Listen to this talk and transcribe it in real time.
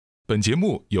本节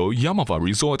目由 Yamava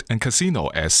Resort and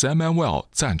Casino at Español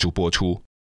赞助播出。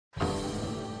我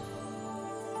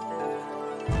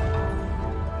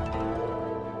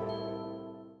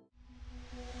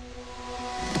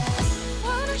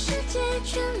的世界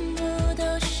全部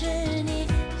都是你，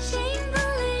星光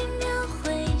里描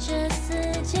绘着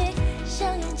四季，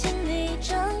想用尽力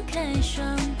张开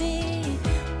双臂，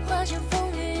化成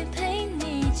风雨陪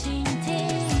你倾听。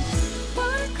我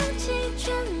的空气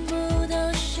全部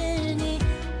都是你，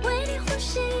为你呼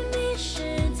吸迷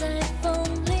失在风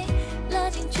里，拉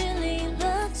近距离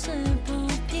乐此不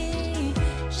疲，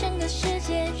整个世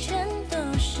界全都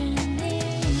是你。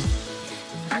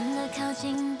远的靠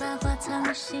近，把话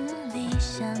藏心里，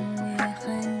相遇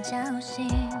很侥幸，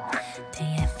对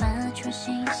爱发出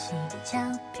讯息，俏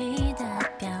皮的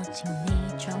表情你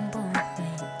装不回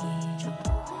应，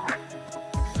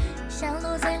小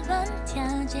鹿在乱跳，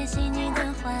接细腻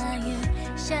的话语，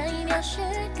下一秒是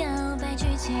告白剧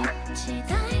情，期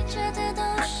待着的都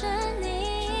是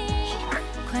你，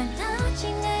快拉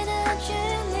近爱的距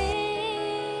离。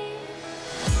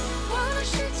我的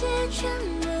世界全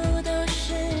部都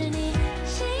是你，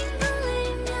星光里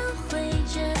描绘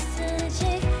着四季，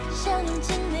想用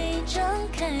尽力张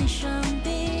开双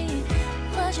臂，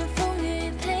化成风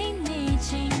雨陪你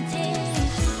倾听。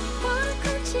我的空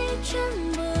气全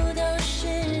部都是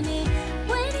你，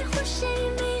为你呼吸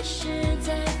迷失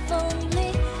在风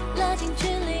里，拉近距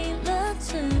离乐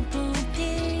此不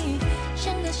疲，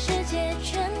整个世界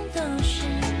全都是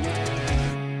你。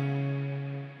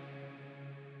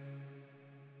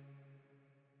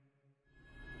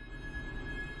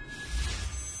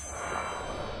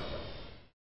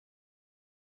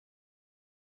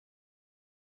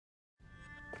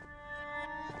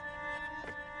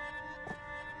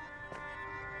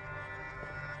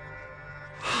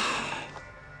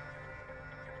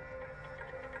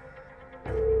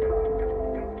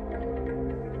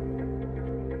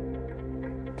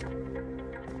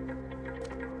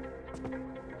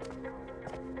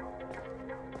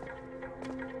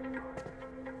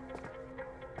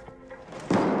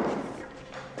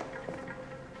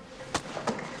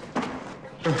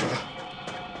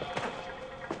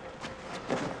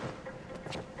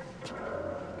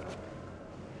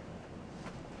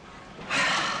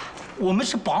我们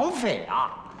是绑匪啊，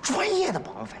专业的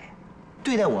绑匪，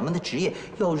对待我们的职业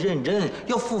要认真，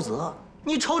要负责。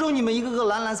你瞅瞅你们一个个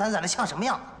懒懒散散的，像什么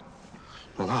样？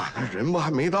老大，那人不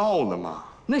还没到呢吗？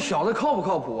那小子靠不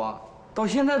靠谱啊？到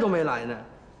现在都没来呢。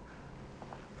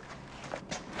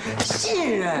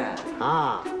信任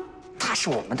啊，他是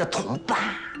我们的同伴，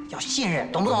要信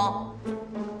任，懂不懂？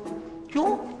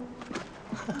哟，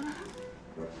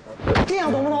这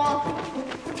样懂不懂？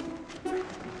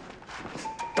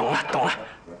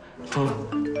懂了。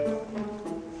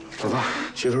老大，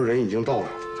接头人已经到了，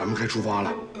咱们该出发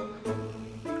了。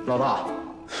老大，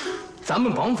咱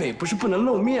们绑匪不是不能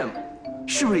露面吗？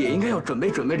是不是也应该要准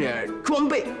备点装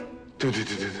备？对，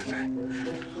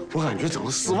我感觉整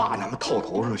个丝袜咱们套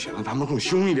头上，显得咱们更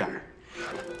凶一点。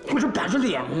或者把这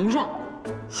脸蒙上，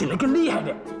显得更厉害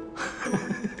点。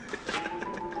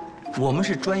我们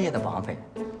是专业的绑匪，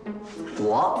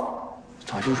我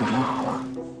早就准备好了。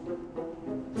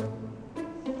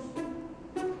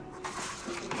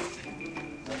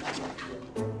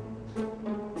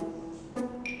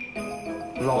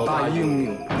老大英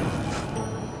明。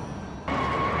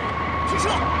停车！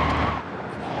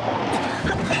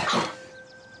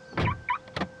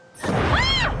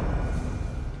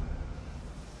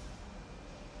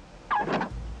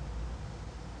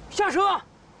下车！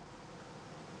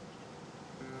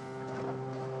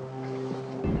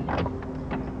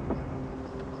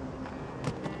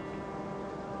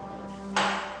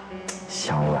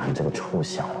萧然这个臭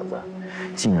小子，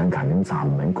竟然敢跟咱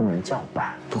们工人叫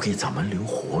板，不给咱们留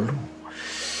活路，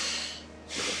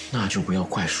那就不要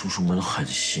怪叔叔们狠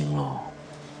心了。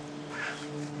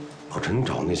老陈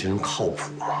找那些人靠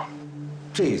谱吗？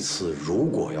这次如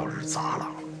果要是砸了，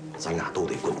咱俩都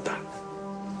得滚蛋。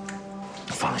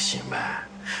放心呗，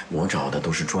我找的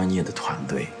都是专业的团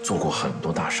队，做过很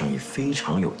多大生意，非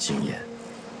常有经验，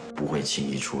不会轻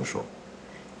易出手。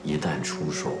一旦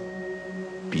出手，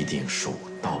必定手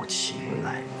到擒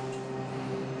来。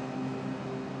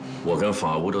我跟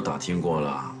法务都打听过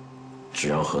了，只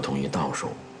要合同一到手，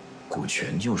股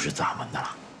权就是咱们的了。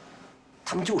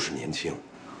他们就是年轻，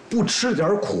不吃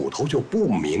点苦头就不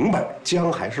明白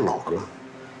姜还是老哥。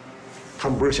他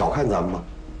们不是小看咱们吗？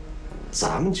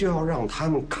咱们就要让他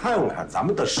们看看咱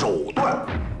们的手段。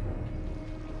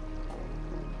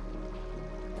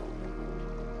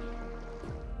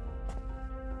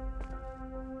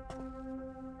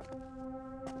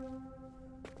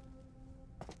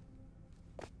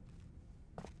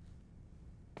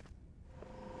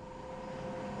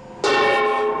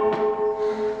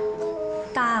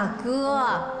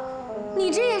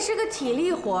你这也是个体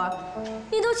力活，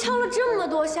你都敲了这么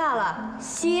多下了，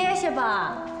歇歇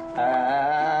吧。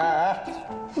哎，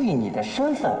为你的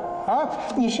身份啊，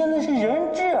你现在是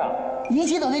人质啊，一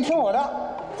切都得听我的。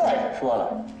再者说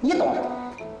了，你懂什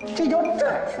么？这叫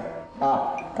战术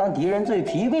啊！当敌人最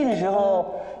疲惫的时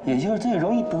候，也就是最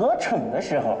容易得逞的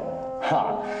时候。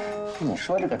哈，你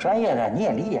说这个专业的你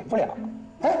也理解不了。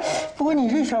哎，不过你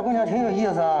这小姑娘挺有意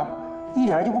思啊，一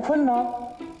点就不困呢。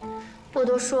我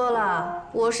都说了，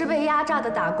我是被压榨的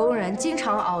打工人，经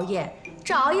常熬夜，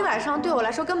这熬一晚上对我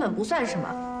来说根本不算什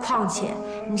么。况且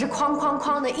你这哐哐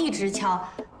哐的一直敲，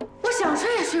我想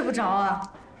睡也睡不着啊。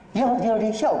要不就是这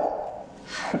效果。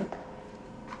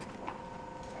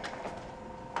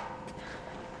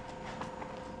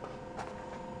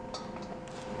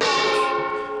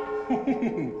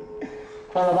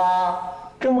看了吧，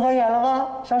睁不开眼了吧？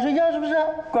想睡觉是不是？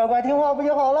乖乖听话不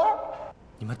就好了？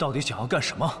你们到底想要干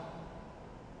什么？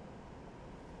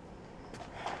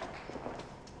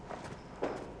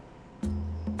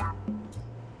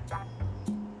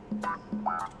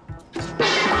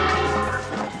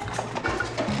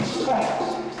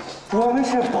我们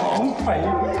是绑匪，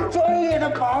专业的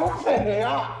绑匪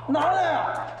呀！拿来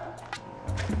啊！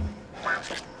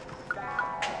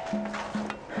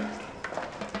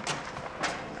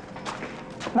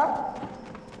那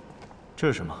这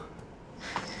是什么？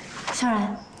萧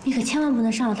然，你可千万不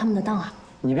能上了他们的当啊！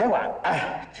你别管，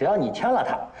哎，只要你签了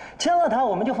他，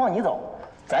我们就放你走，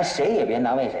咱谁也别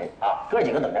难为谁啊！哥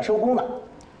几个等着收工呢。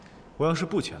我要是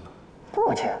不签了，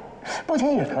不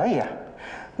签也可以啊。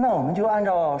那我们就按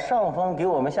照上峰给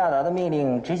我们下达的命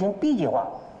令执行 B 计划。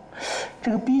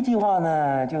这个 B 计划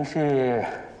呢，就是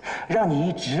让你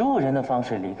以植物人的方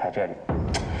式离开这里。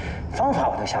方法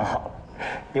我都想好了，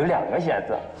有2个选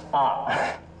择啊，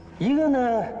一个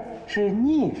呢是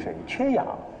溺水缺氧，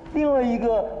另外一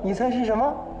个你猜是什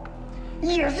么？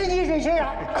也是溺水缺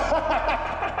氧。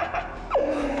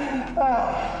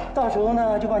啊，到时候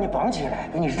呢就把你绑起来，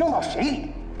给你扔到水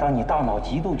里。当你大脑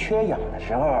极度缺氧的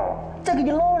时候，再给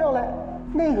你捞上来。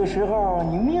那个时候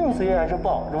你命虽然是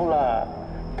保住了，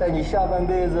但你下半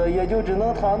辈子也就只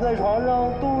能躺在床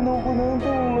上，动都不能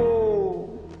动喽。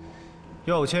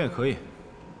要我签也可以，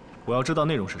我要知道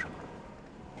内容是什么。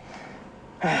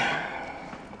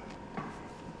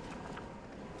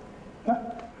哎，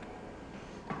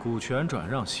股权转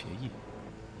让协议。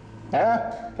哎，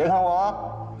别看我啊，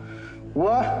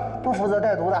我不负责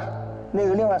带读的，那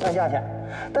个另外算价钱，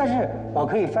但是我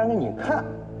可以翻给你看，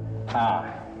啊。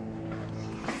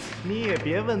你也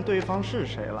别问对方是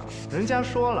谁了，人家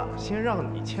说了，先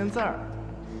让你签字儿。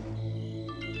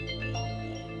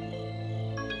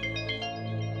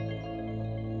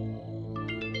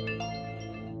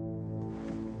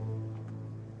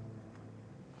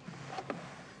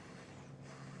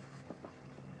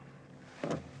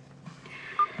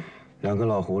2个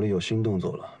老狐狸有新动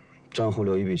作了，账户里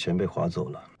有一笔钱被划走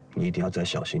了，你一定要再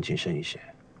小心谨慎一些。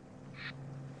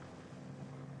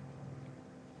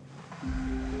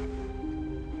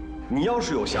你要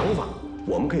是有想法，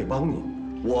我们可以帮你。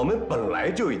我们本来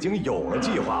就已经有了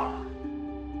计划了。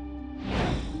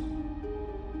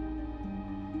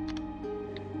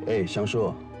哎，祥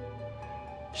叔，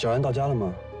小然到家了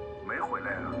吗？没回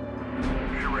来啊，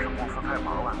是不是公司太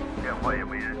忙了，电话也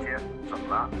没人接？怎么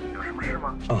了？有什么事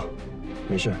吗？啊，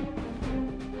没事。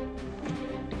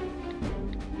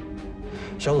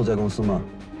小组在公司吗？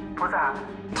不在，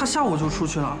他下午就出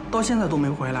去了，到现在都没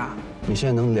回来。你现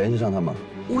在能联系上他吗？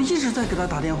我一直在给他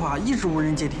打电话，一直无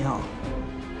人接听。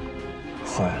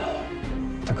坏了，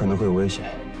他可能会有危险。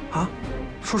啊？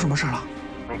出什么事了？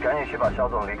你赶紧去把肖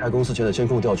总离开把公司前的监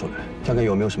控调出来，看看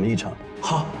有没有什么异常。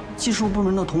好，技术部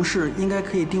门的同事应该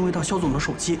可以定位到肖总的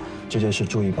手机。这件事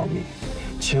注意保密，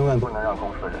千万不能让公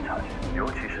司的人察觉，尤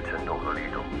其是陈董和李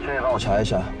董。现在帮我查一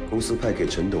下公司派给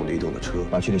陈董、李董的车，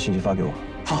把具体信息发给我。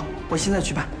好，我现在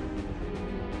去办。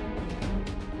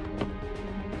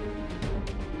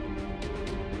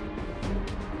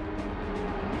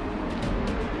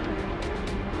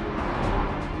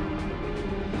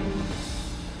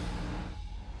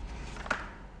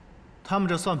他们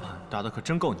这算盘打得可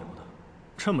真够牛的，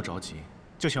这么着急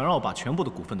就想让我把全部的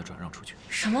股份都转让出去。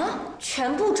什么？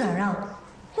全部转让？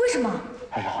为什么？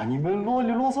哎呀，你们啰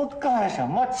里啰嗦干什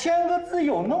么？签个字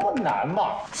有那么难吗？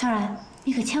萧然，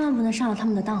你可千万不能上了他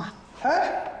们的当啊！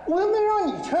哎，我又没让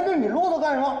你签字，你啰嗦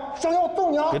干什么？想要我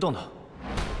揍你啊！别动他！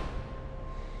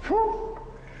哼，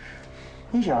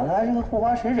你小子还是个护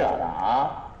花使者呢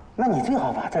啊！那你最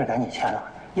好把字赶紧签了，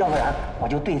要不然我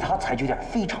就对他采取点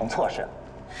非常措施。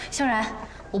萧然，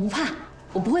我不怕，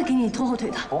我不会给你拖后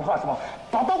腿的。不怕是吧？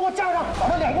把刀给我架上，把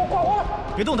他脸给我挂光了。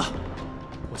别动他，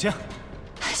我签。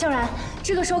萧然，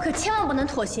这个时候可千万不能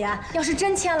妥协啊！要是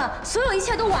真签了，所有一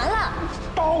切都完了。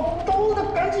刀的，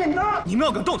赶紧的！你们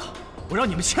要敢动他，我让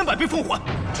你们千百倍奉还！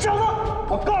小子，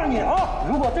我告诉你啊，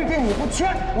如果对这你不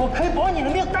签，我可以保你的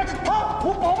命，但是他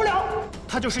我保不了。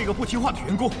他就是一个不听话的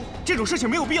员工，这种事情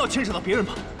没有必要牵扯到别人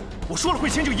吧？我说了会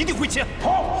签就一定会签。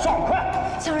好，爽快！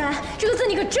萧然，这个字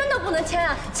你可真的不能签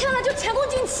啊！签了就前功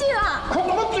尽弃了。快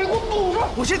把他嘴给我堵上！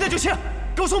我现在就签，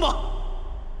给我松绑！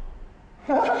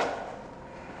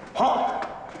好，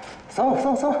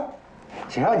松，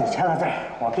只要你签了字，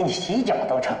我给你洗脚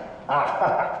都成啊！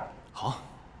好，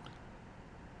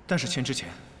但是签之前，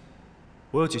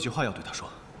我有几句话要对他说。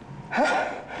哎，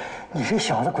你这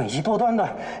小子诡计多端的，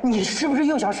你是不是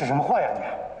又想使什么坏呀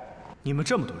你？你们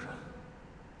这么多人，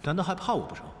难道还怕我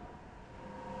不成？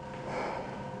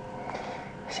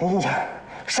行，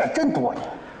事儿真多你。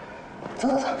走。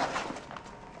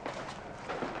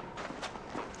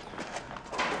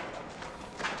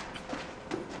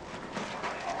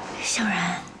萧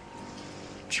然，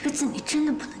这个字你真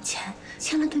的不能签，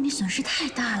签了对你损失太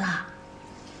大了。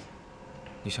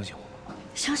你相信我吗？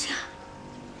相信啊。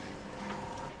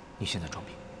你现在装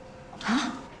病。啊？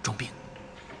装病。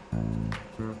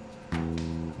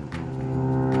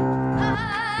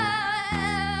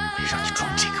我让你装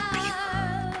这个病。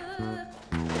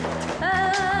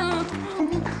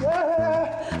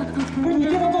你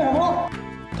对他做什么？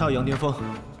他有羊癫疯，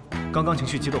刚刚情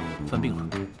绪激动，犯病了。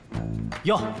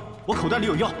药，我口袋里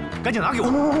有药，赶紧拿给我！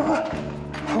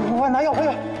我拿药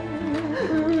费。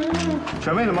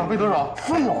全喂了吗？喂多少？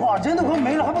废话，人都快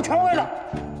没了，还不全喂了？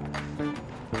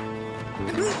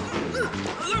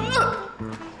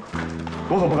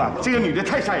我可不敢，这个女的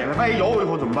太吓人了，万一咬我一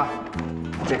口怎么办？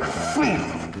这个废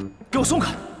物！给我松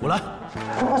开，我来。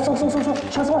快松，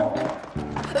全松了。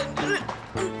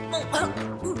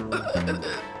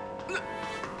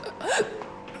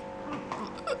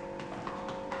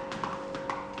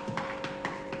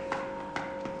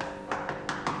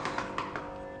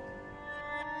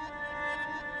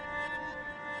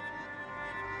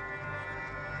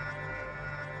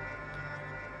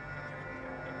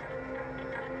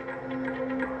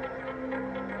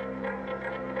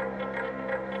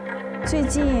最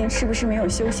近是不是没有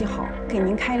休息好？给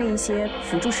您开了一些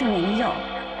辅助睡眠的药。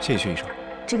谢谢薛医生。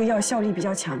这个药效力比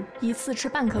较强，一次吃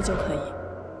半颗就可以。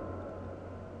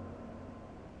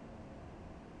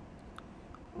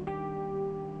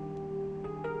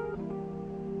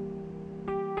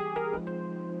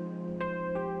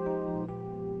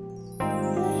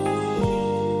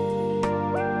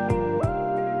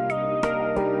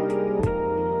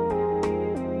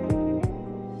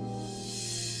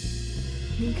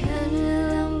你看月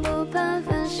亮不怕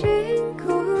繁星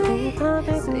孤立，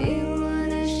所以我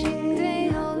的心底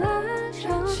有了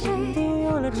潮汐，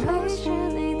还是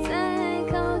你在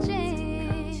靠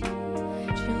近，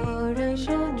是我忍不住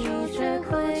去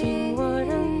回应，我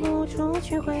忍不住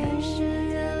去回应，是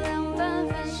月亮般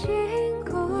繁星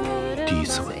孤立。第一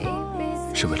次吻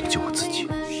是为了救我自己，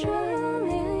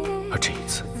而这一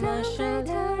次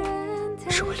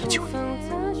是为了救你。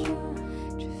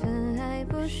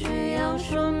不需要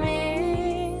说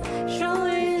明，属于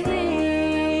你。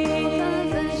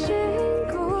繁星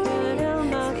孤立，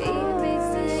所以彼此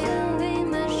眼里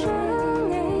满是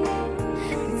涟漪。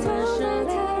错失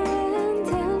的人，天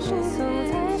是错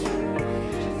的事，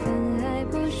这份爱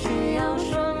不需要说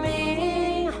明，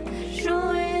属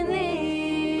于你。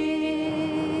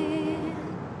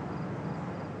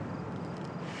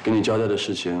给你交代的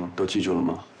事情都记住了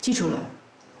吗？记住了。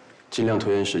尽量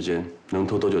拖延时间，能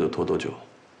拖多久就拖多久。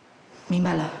明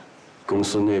白了。公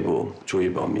司内部注意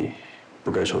保密，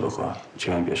不该说的话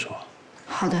千万别说。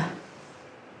好的。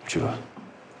去吧。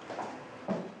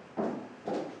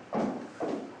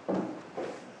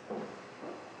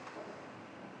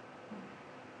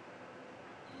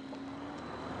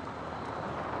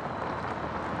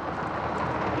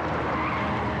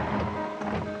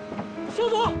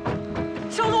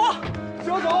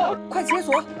肖总，快解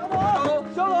锁！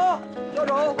肖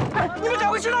总，哎，你们赶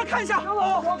快去那看一下。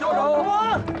肖总，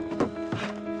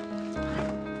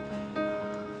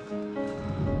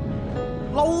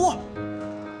老吴，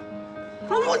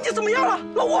你怎么样了？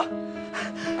老吴，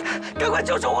赶快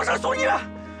救救我，上送医院。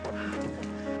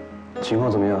情况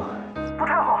怎么样？不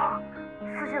太好，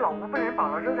司机老吴被人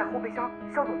绑了，扔在后备箱，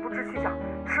肖总不知去向，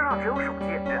车上只有手机。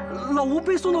老吴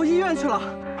被送到医院去了。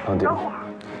老弟，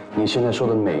你现在说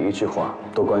的每一句话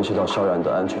都关系到萧然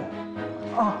的安全。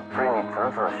啊，所以你仔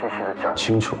仔细细的讲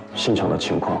清楚现场的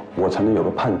情况，我才能有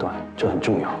个判断，这很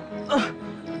重要。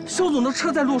肖总的车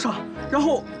在路上，然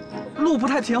后路不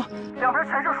太平，两边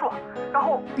全是树，然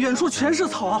后远处全是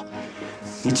草。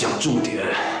你讲重点。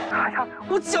哎呀，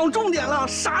我讲重点了，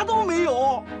啥都没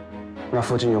有。那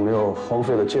附近有没有荒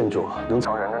废的建筑能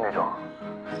藏人的那种？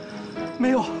没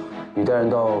有。你带人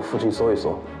到附近搜一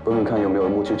搜，问问看有没有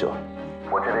目击者。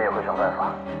我这边也会想办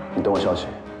法。你等我消息。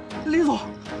李总，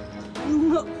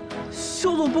那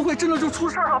肖总不会真的就出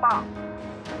事了吧？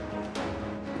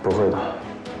不会的，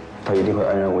他一定会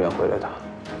安然无恙回来的。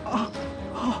啊，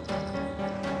好。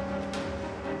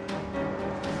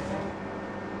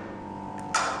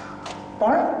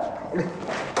当然，好嘞。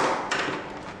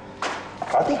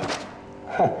好的。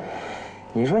哼，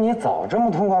你说你早这么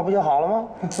痛快不就好了吗？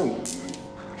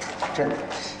真的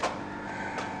是。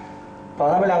把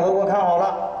他们两个给我看好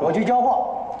了，我去交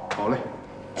货。好嘞。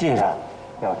记着，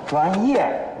要专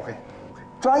业。OK。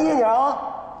专业点啊。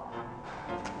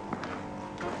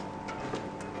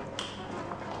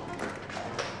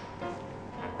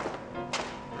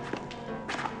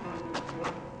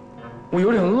我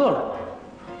有点饿了。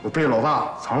我背老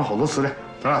大藏了好多磁带，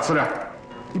咱俩吃点。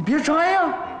你别摘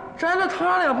呀，摘了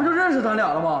他俩不就认识咱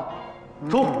俩了吗？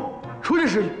走，出去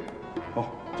吃去。好，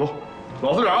走，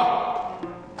老实点啊。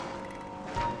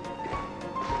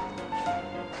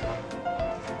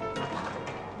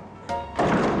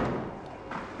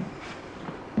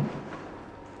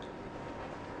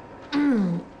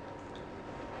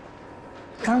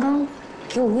刚刚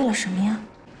给我喂了什么呀？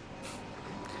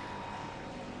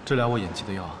治疗我眼疾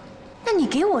的药啊。那你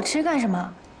给我吃干什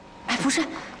么？哎，不是，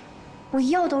我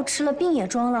药都吃了，病也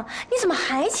装了，你怎么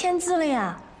还签字了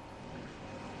呀？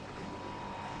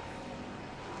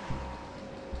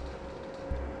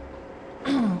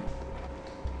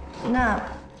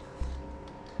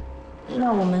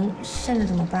那我们现在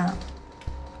怎么办啊？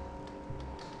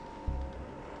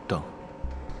等。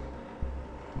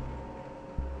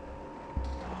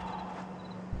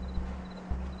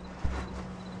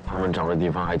他们找的地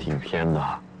方还挺偏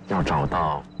的，要找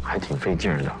到还挺费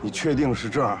劲的。你确定是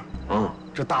这儿？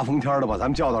这大风天的把咱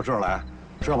们叫到这儿来，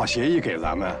是要把协议给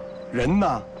咱们？人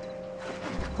呢？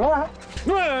老板，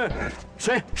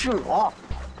谁？是我，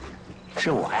是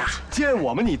我呀！见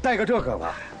我们你带个这个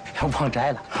吧？忘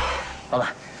摘了。老板，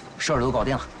事儿都搞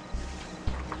定了。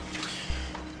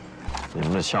你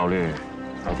们的效率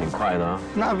还挺快的啊。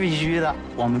那必须的，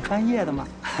我们专业的嘛。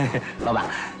老板，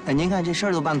那您看这事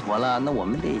儿都办妥了，那我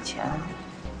们得钱。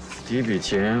第一笔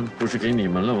钱不是给你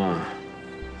们了吗？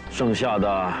剩下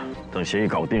的等协议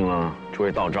搞定了就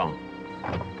会到账，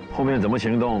后面怎么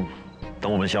行动，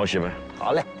等我们消息呗。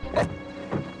好嘞。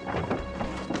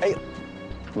哎呦，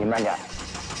你慢点。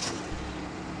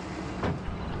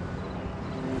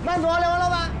慢走，两位老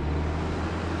板。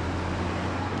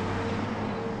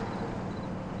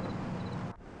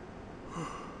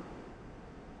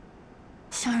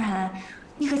萧然，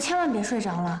你可千万别睡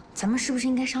着了，咱们是不是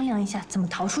应该商量一下怎么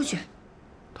逃出去？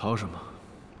逃什么？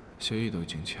协议都已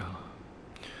经签了，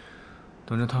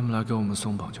等着他们来给我们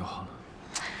松绑就好了。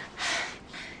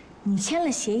你签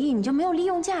了协议，你就没有利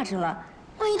用价值了。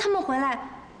万一他们回来，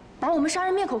把我们杀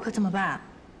人灭口，可怎么办？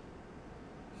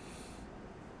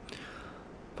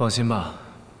放心吧，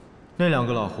那两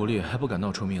个老狐狸还不敢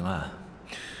闹出命案，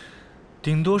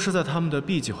顶多是在他们的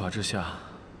B 计划之下，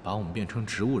把我们变成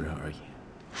植物人而已。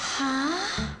啊？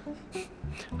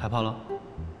害怕了？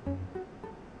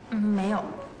没有。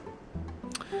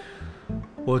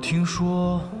我听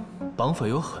说，绑匪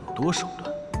有很多手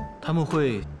段，他们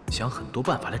会想很多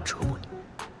办法来折磨你。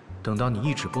等到你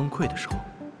意志崩溃的时候，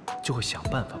就会想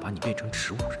办法把你变成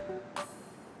植物人。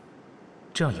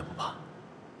这样也不怕？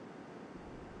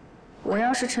我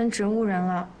要是成植物人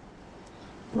了，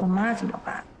我妈怎么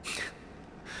办？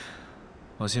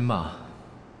放心吧，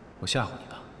我吓唬你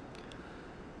的。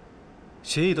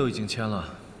协议都已经签了，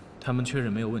他们确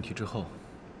认没有问题之后，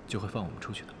就会放我们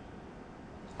出去的。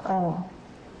哦，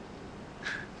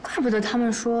怪不得他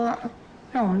们说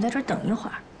让我们在这儿等一会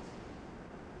儿。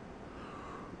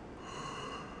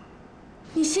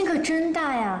你心可真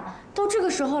大呀！都这个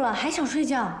时候了，还想睡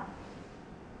觉？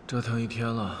折腾一天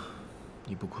了，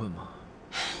你不困吗？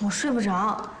我睡不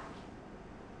着。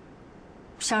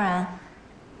萧然，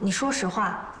你说实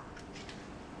话，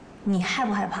你害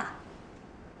不害怕？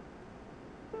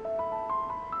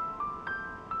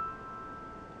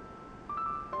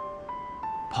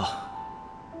怕，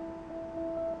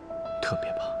特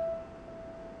别怕，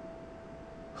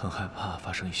很害怕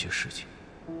发生一些事情。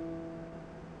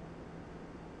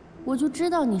我就知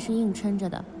道你是硬撑着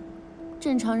的，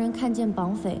正常人看见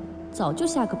绑匪早就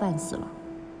吓个半死了。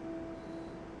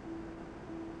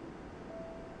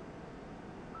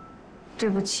对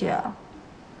不起啊，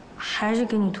还是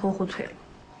给你拖后腿了。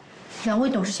两位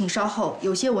董事请稍后，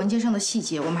有些文件上的细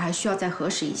节我们还需要再核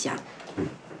实一下。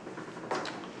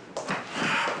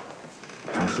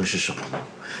还喝的是什么呢？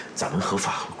咱们合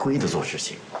法合规的做事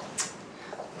情，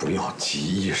不要急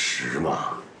一时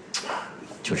嘛。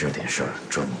就这点事儿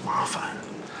这么麻烦，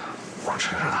我知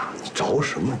道你着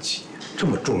什么急？这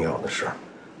么重要的事儿，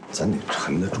咱得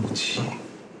沉得住气。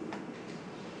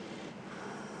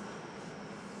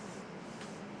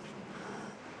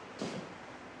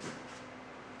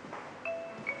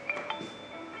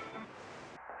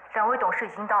两位董事已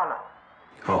经到了。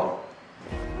好。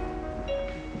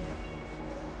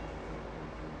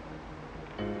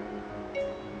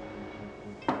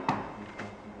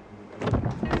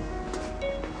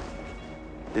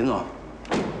林总，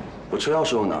我车钥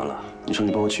匙我拿了，你说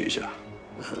你帮我取一下。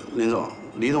林总，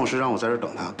李董事让我在这儿等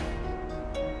他。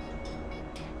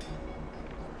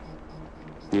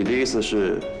你的意思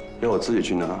是要我自己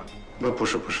去拿？不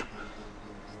是，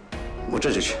我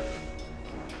这就去。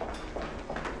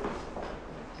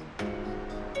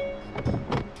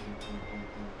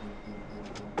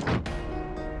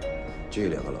这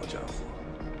两个老家伙，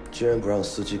竟然不让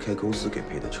司机开公司给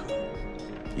配的车，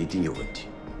一定有问题。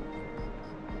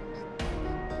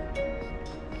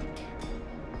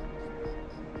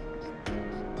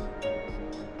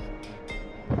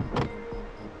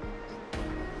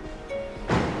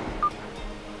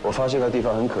我发现个地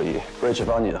方很可疑，不会启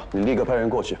发你的，你立刻派人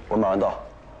过去，我马上到。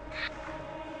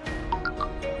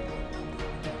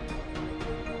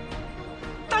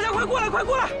大家快过来，快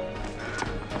过来！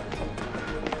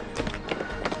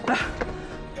来，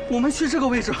我们去这个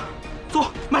位置，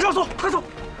走，马上走，快走！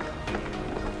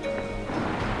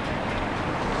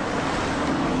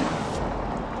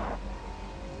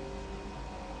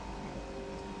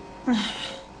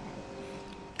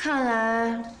看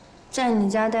来在你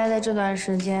家待的这段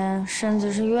时间，身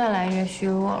子是越来越虚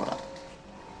弱了。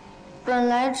本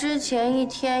来之前一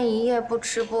天一夜不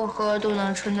吃不喝都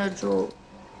能撑得住，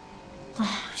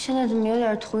现在怎么有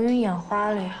点头晕眼花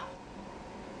了呀？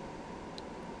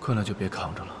困了就别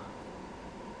扛着了，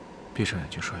闭上眼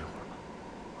睛睡一会儿吧，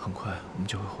很快我们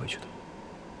就会回去的。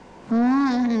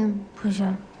不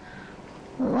行，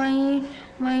万一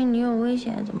你有危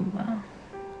险怎么办？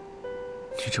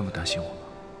你这么担心我吗？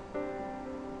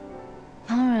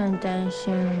当然担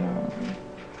心了。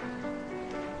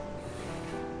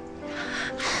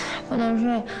不能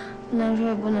睡，不能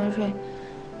睡，不能睡！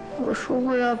我说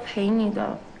过要陪你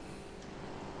的，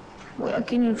我要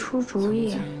给你出主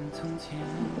意，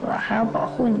我还要保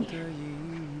护你。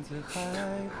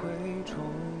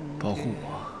保护我？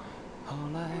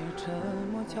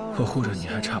我护着你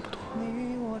还差不多。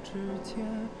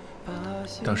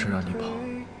当时让你跑，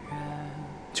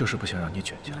就是不想让你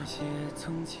卷起来。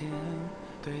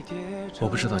我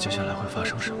不知道接下来会发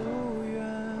生什么，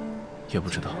也不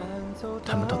知道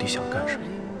他们到底想干什么。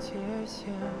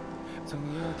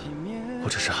我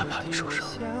只是害怕你受伤，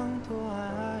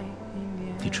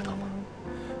你知道吗？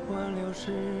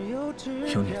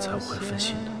有你在我会分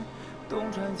心的。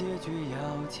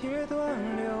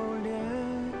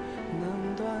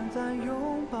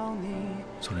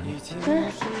宋玲玲，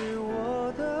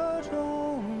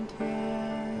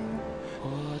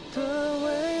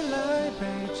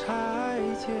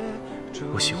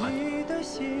我喜欢你。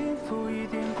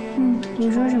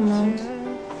你说什么？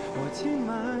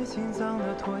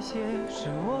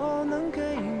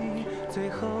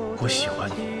我喜欢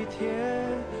你。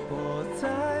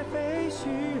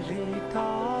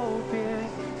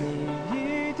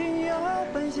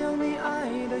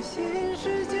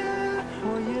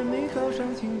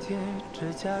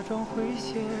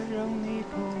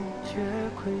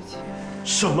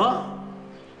什么？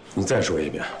你再说一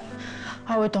遍。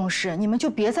二位董事，你们就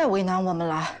别再为难我们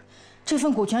了。这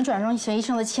份股权转让协议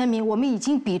上的签名，我们已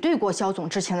经比对过肖总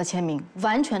之前的签名，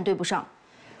完全对不上。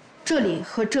这里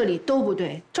和这里都不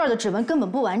对，这儿的指纹根本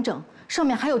不完整，上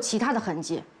面还有其他的痕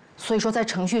迹，所以说在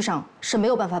程序上是没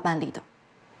有办法办理的。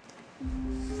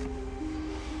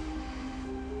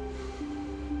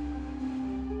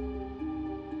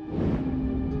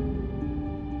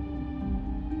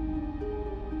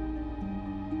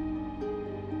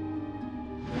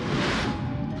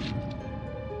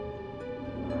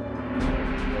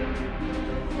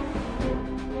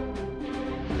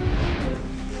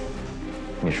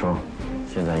你说，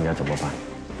现在应该怎么办？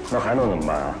那还能怎么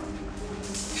办啊？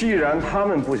既然他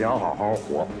们不想好好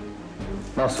活，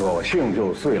那索性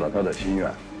就遂了他的心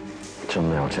愿。真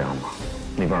的要这样吗？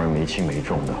那帮人没轻没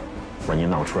重的，万一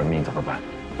闹出人命怎么办？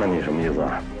那你什么意思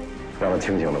啊？让他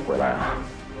清醒的回来啊？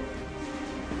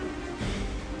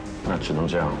那只能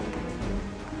这样，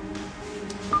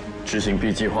执行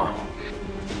B 计划。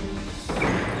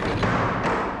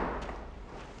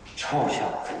臭小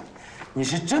子，你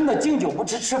是真的敬酒不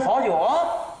吃吃罚酒啊？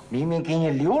明明给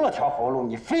你留了条活路，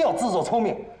你非要自作聪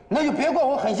明，那就别怪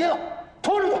我狠心了，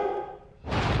拖出去。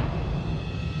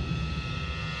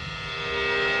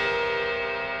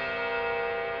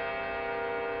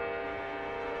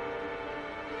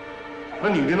那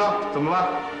女的呢？怎么办？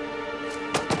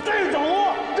再找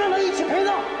我，让他一起陪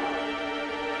葬。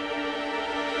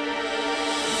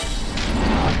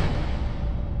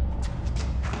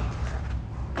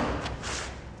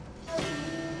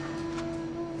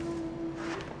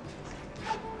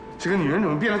这个女人怎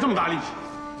么变得这么大力气？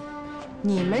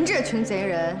你们这群贼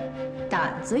人，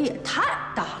胆子也太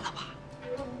大了吧！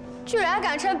居然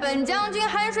敢趁本将军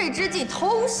酣睡之际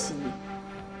偷袭！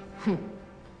哼，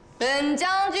本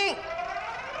将军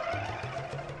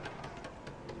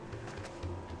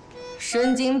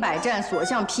身经百战，所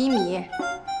向披靡，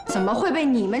怎么会被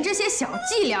你们这些小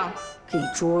伎俩给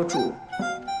捉住？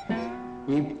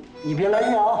你别来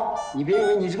劲啊！你别以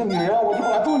为你是个女人，我就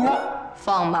不敢动你了。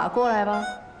放马过来吧！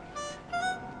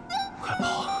快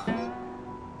跑！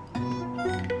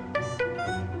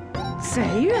贼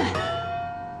人，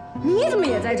你怎么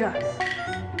也在这儿？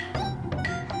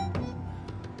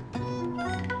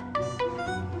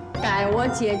待我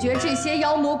解决这些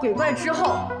妖魔鬼怪之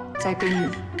后，再跟你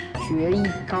决一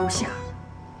高下。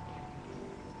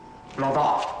老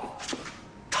大，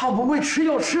他不会吃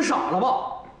药吃傻了吧？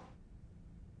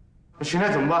那现在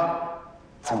怎么办？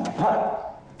怎么办？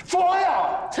抓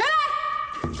呀！起来！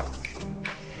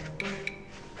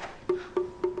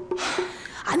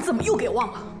俺怎么又给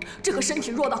忘了？这个身体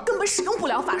弱到根本使用不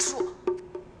了法术。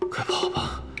快跑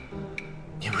吧！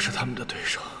你不是他们的对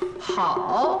手。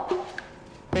好，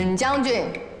本将军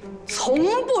从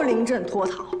不临阵脱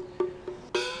逃。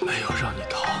没有让你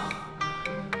逃，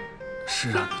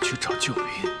是让你去找救兵，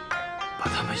把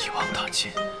他们一网打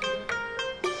尽。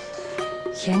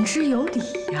言之有理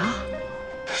呀！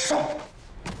上！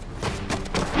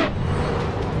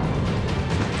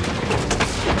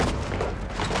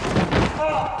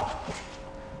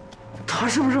他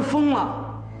是不是疯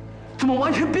了？怎么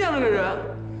完全变了个人？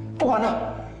不管他，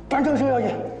办正事要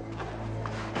紧。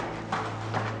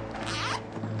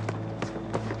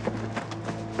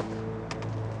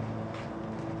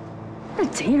那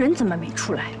贼人怎么没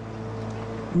出来？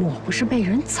莫不是被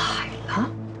人宰了？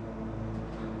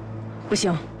不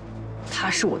行，他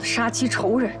是我的杀妻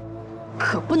仇人，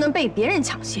可不能被别人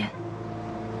抢先。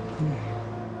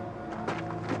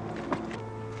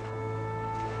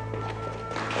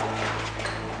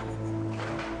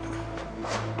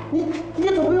你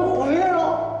怎么又回来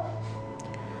了？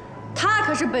他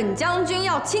可是本将军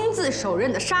要亲自手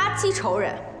刃的杀妻仇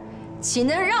人，岂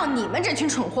能让你们这群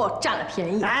蠢货占了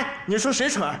便宜？哎，你说谁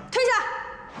蠢？退下！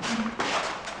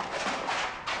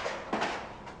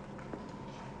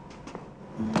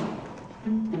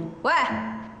喂，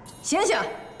醒醒！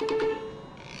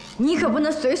你可不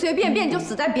能随随便便就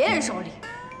死在别人手里，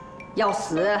要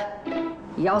死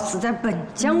也要死在本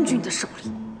将军的手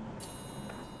里。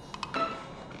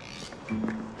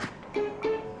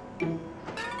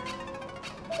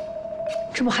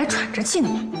这不还喘着气呢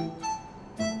吗？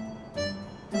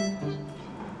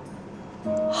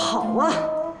好啊，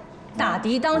大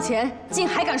敌当前，竟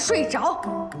还敢睡着！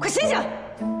快醒醒！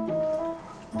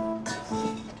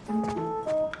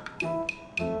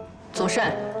左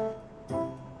善，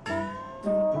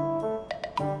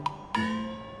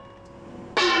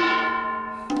你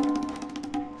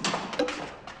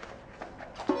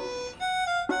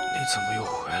怎么又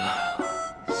回来了？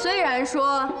虽然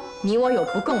说你我有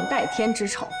不共戴天之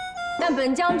仇，但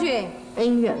本将军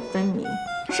恩怨分明。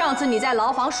上次你在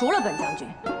牢房赎了本将军，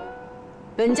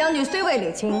本将军虽未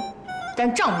领情，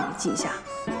但账已记下。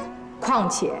况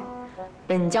且，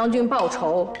本将军报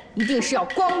仇一定是要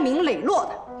光明磊落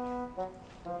的，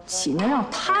岂能让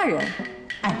他人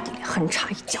暗地里横插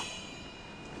一脚？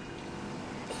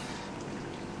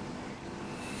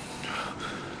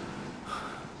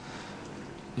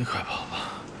你快跑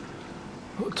吧，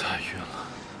我太晕了，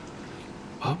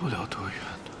跑不了多远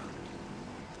的。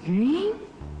晕？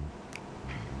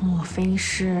莫非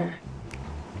是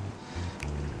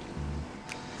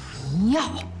药？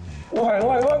喂！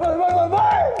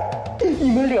你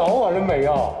们聊完了没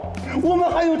有？我们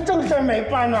还有正事没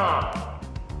办呢。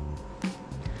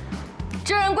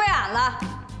这人归俺了，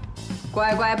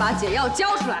乖乖把解药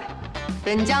交出来，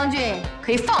本将军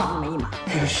可以放你们一马。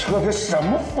你说的什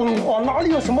么疯话？哪里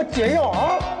有什么解药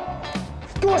啊？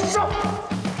给我上！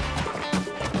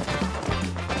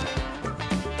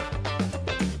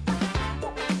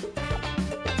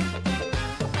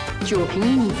就凭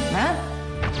你们？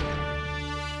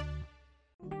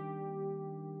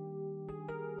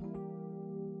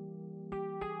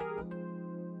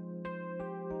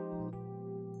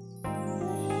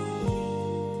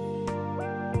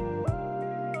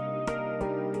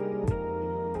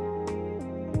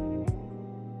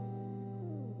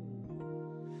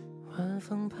春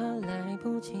风怕来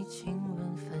不及亲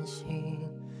吻繁星，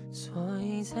所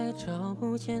以才找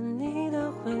不见你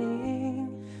的回应。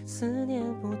思念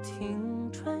不停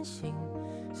穿行，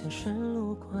像是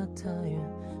路过的云，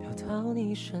飘到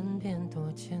你身边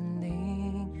多坚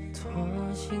定。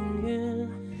多幸运，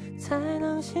才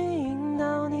能吸引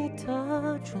到你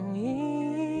的注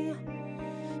意，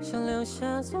想留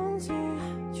下踪迹，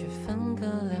却分隔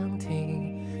两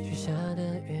地。许下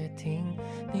的约定，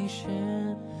你是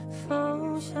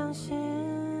否相信？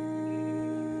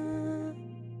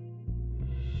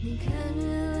你看